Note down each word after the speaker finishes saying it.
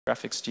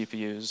graphics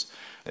GPUs.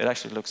 It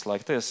actually looks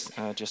like this,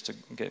 just to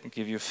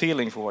give you a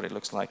feeling for what it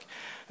looks like.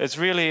 It's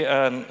really,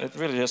 it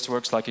really just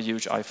works like a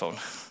huge iPhone.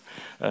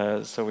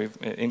 So we've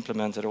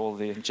implemented all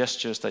the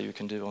gestures that you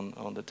can do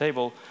on the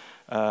table,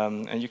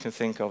 and you can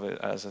think of it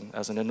as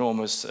an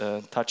enormous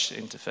touch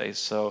interface.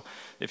 So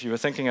if you were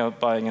thinking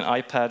of buying an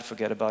iPad,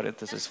 forget about it.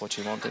 This is what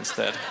you want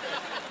instead.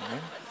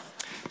 Right.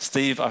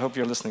 Steve, I hope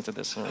you're listening to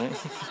this. All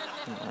right?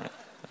 All right.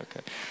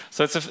 Okay.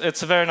 So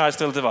it's a very nice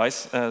little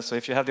device. So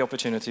if you have the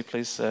opportunity,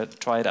 please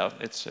try it out.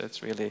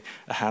 It's really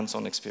a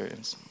hands-on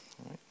experience.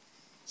 Right.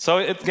 So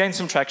it gained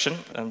some traction,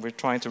 and we're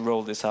trying to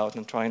roll this out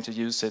and trying to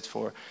use it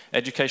for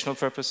educational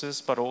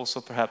purposes, but also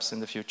perhaps in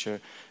the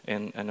future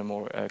in a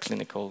more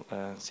clinical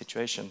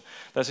situation.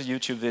 There's a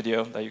YouTube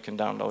video that you can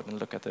download and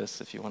look at this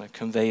if you want to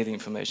convey the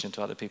information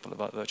to other people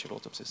about virtual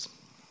autopsies.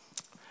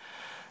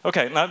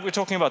 Okay, now we're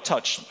talking about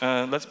touch.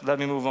 Let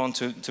me move on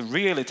to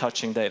really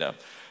touching data.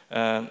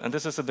 And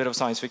this is a bit of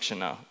science fiction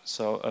now.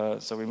 So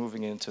we're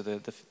moving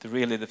into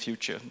really the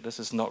future. This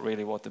is not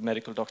really what the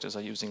medical doctors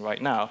are using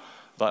right now,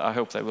 but I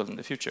hope they will in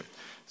the future.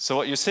 So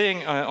what you're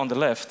seeing on the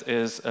left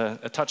is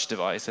a touch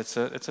device. It's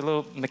a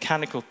little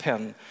mechanical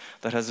pen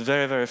that has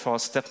very, very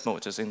fast step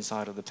motors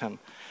inside of the pen.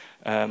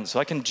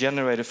 So I can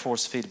generate a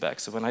force feedback.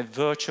 So when I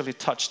virtually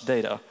touch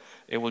data,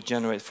 it will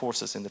generate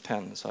forces in the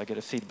pen, so I get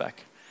a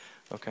feedback.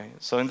 Okay.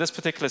 So in this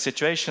particular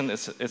situation,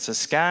 it's a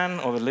scan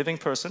of a living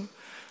person.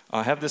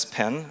 I have this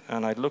pen,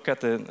 and I look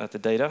at the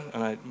data,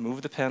 and I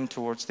move the pen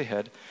towards the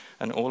head,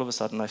 and all of a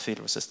sudden I feel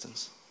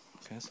resistance.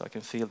 Okay, so I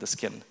can feel the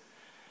skin.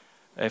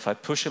 If I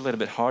push a little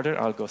bit harder,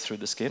 I'll go through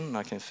the skin, and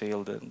I can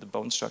feel the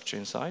bone structure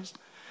inside.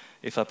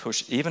 If I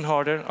push even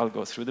harder, I'll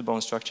go through the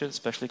bone structure,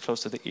 especially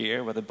close to the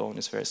ear, where the bone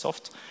is very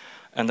soft,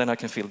 and then I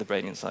can feel the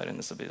brain inside, and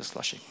it's a bit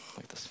slushy,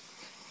 like this.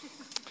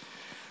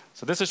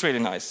 So this is really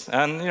nice.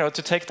 And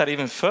to take that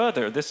even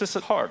further, this is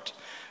a heart.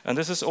 And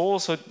this is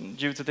also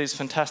due to these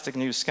fantastic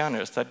new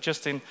scanners that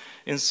just in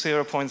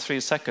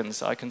 0.3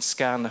 seconds, I can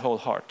scan the whole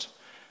heart.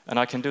 And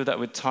I can do that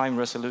with time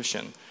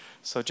resolution.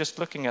 So just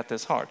looking at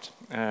this heart,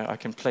 I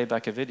can play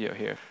back a video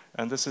here.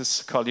 And this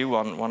is Carl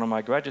Johan, one of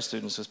my graduate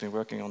students who's been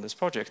working on this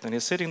project. And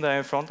he's sitting there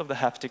in front of the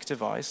haptic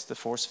device, the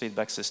force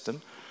feedback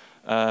system.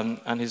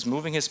 And he's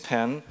moving his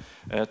pen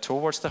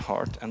towards the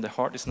heart, and the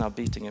heart is now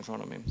beating in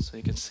front of him. So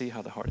you can see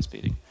how the heart is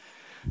beating.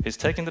 He's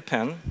taking the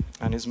pen,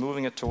 and he's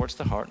moving it towards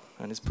the heart,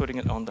 and he's putting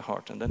it on the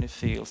heart, and then he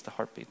feels the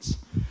heartbeats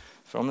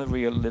from the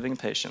real living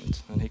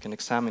patient, and he can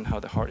examine how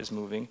the heart is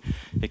moving.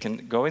 He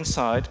can go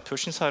inside,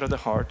 push inside of the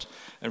heart,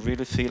 and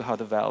really feel how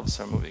the valves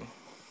are moving.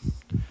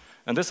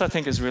 And this, I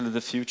think, is really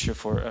the future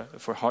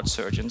for heart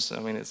surgeons. I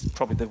mean, it's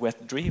probably the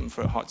wet dream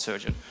for a heart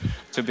surgeon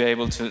to be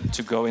able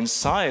to go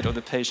inside of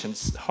the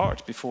patient's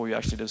heart before you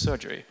actually do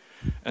surgery,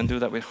 and do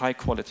that with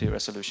high-quality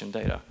resolution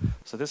data.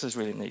 So this is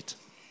really neat.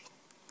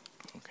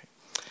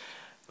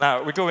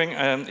 Now, we're going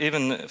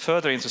even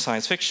further into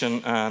science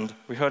fiction, and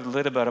we heard a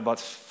little bit about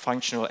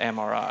functional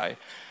MRI.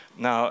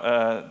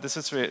 Now, this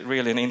is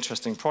really an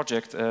interesting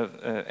project.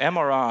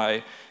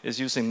 MRI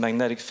is using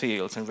magnetic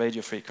fields and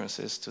radio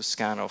frequencies to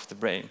scan off the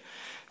brain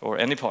or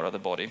any part of the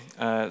body.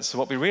 So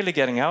what we're really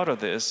getting out of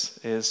this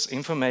is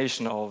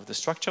information of the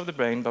structure of the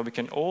brain, but we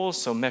can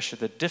also measure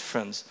the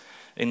difference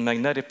in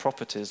magnetic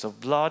properties of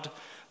blood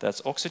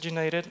that's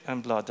oxygenated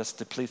and blood that's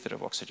depleted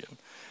of oxygen.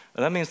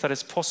 And that means that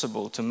it's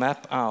possible to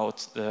map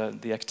out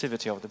the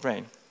activity of the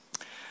brain.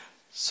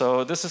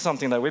 So this is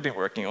something that we've been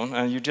working on,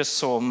 and you just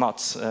saw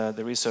Mats,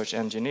 the research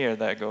engineer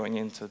there, going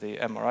into the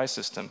MRI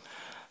system,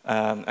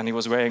 and he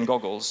was wearing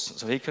goggles,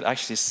 so he could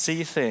actually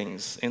see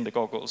things in the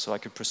goggles, so I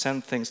could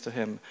present things to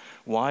him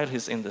while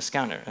he's in the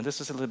scanner. And this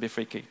is a little bit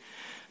freaky,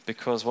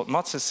 because what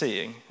Mats is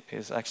seeing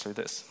is actually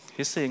this.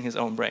 He's seeing his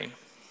own brain.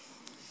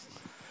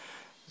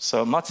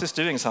 So Mats is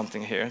doing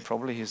something here.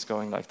 Probably he's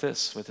going like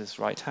this with his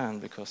right hand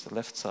because the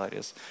left side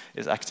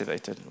is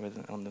activated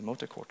on the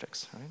motor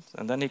cortex, right?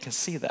 And then he can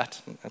see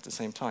that at the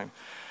same time.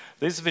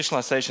 These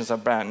visualizations are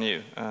brand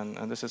new,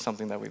 and this is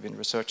something that we've been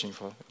researching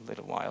for a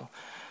little while.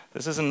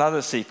 This is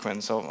another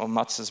sequence of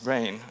Mats's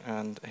brain,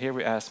 and here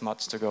we asked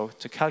Mats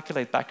to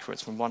calculate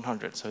backwards from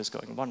 100. So he's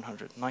going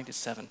 100,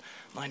 97,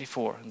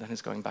 94, and then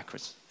he's going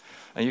backwards.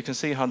 And you can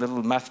see how the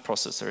little math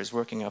processor is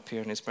working up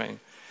here in his brain,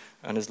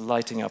 and is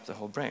lighting up the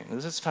whole brain. And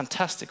this is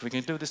fantastic. We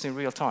can do this in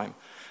real time.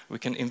 We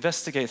can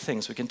investigate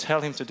things. We can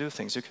tell him to do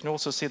things. You can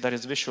also see that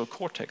his visual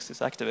cortex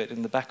is activated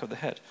in the back of the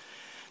head,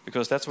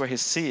 because that's where he's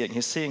seeing.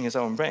 He's seeing his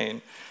own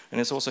brain, and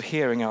he's also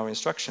hearing our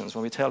instructions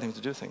when we tell him to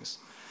do things.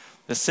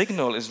 The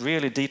signal is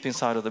really deep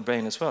inside of the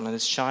brain as well, and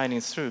it's shining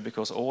through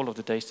because all of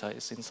the data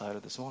is inside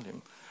of this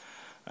volume.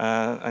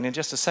 And in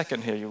just a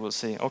second here, you will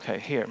see, okay,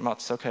 here,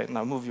 Mats, okay,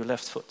 now move your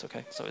left foot,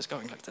 okay? So it's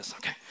going like this,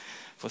 okay.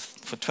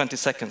 For 20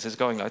 seconds, it's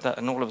going like that,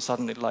 and all of a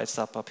sudden it lights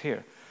up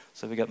here.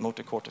 So we get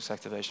motor cortex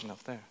activation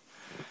up there.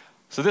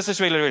 So this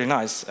is really, really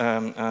nice,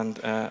 and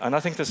I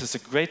think this is a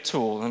great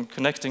tool, and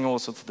connecting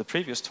also to the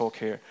previous talk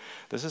here,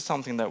 this is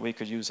something that we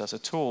could use as a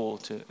tool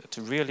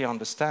to really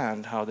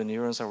understand how the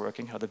neurons are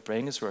working, how the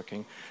brain is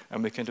working,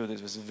 and we can do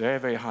this with very,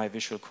 very high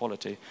visual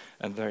quality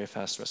and very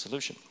fast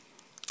resolution.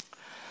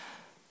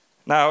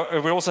 Now,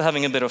 we're also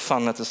having a bit of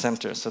fun at the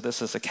center. So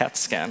this is a CAT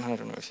scan. I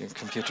don't know if you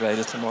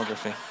computer-aided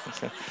tomography.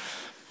 Okay.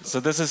 So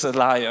this is a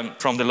lion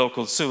from the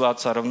local zoo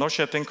outside of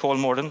Norrköping,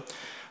 Kolmården,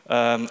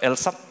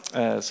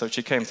 Elsa. So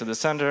she came to the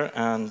center,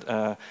 and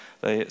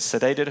they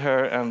sedated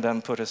her and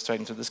then put her straight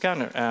into the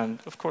scanner. And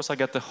of course, I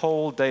get the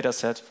whole data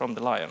set from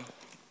the lion.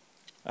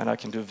 And I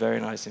can do very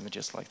nice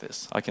images like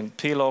this. I can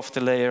peel off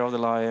the layer of the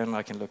lion.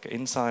 I can look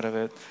inside of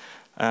it.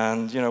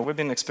 And we've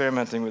been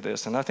experimenting with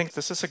this, and I think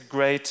this is a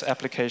great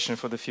application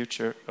for the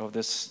future of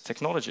this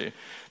technology,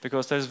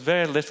 because there's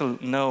very little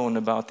known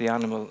about the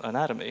animal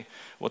anatomy.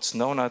 What's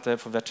known out there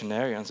for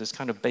veterinarians is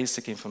kind of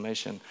basic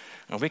information,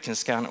 and we can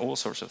scan all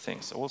sorts of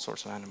things, all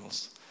sorts of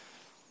animals.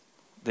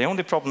 The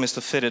only problem is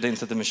to fit it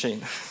into the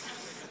machine.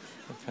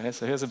 Okay,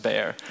 so here's a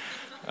bear.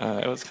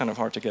 It was kind of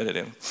hard to get it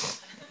in.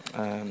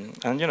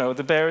 And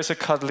the bear is a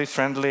cuddly,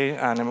 friendly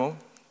animal,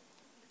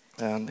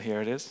 and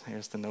here it is.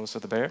 Here's the nose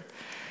of the bear.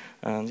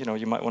 And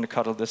you might want to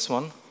cuddle this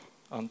one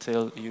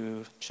until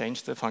you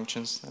change the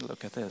functions and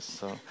look at this.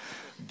 So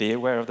be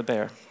aware of the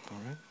bear. All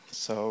right.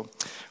 So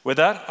with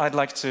that, I'd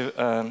like to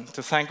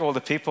thank all the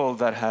people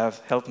that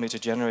have helped me to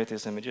generate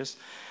these images.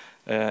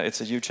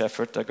 It's a huge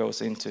effort that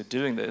goes into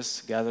doing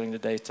this, gathering the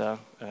data,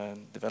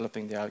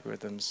 developing the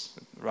algorithms,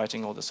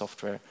 writing all the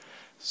software.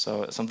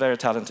 So some very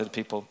talented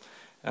people.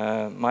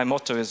 My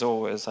motto is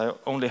always, I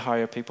only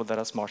hire people that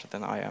are smarter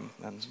than I am,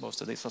 and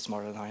most of these are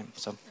smarter than I am.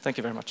 So thank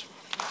you very much.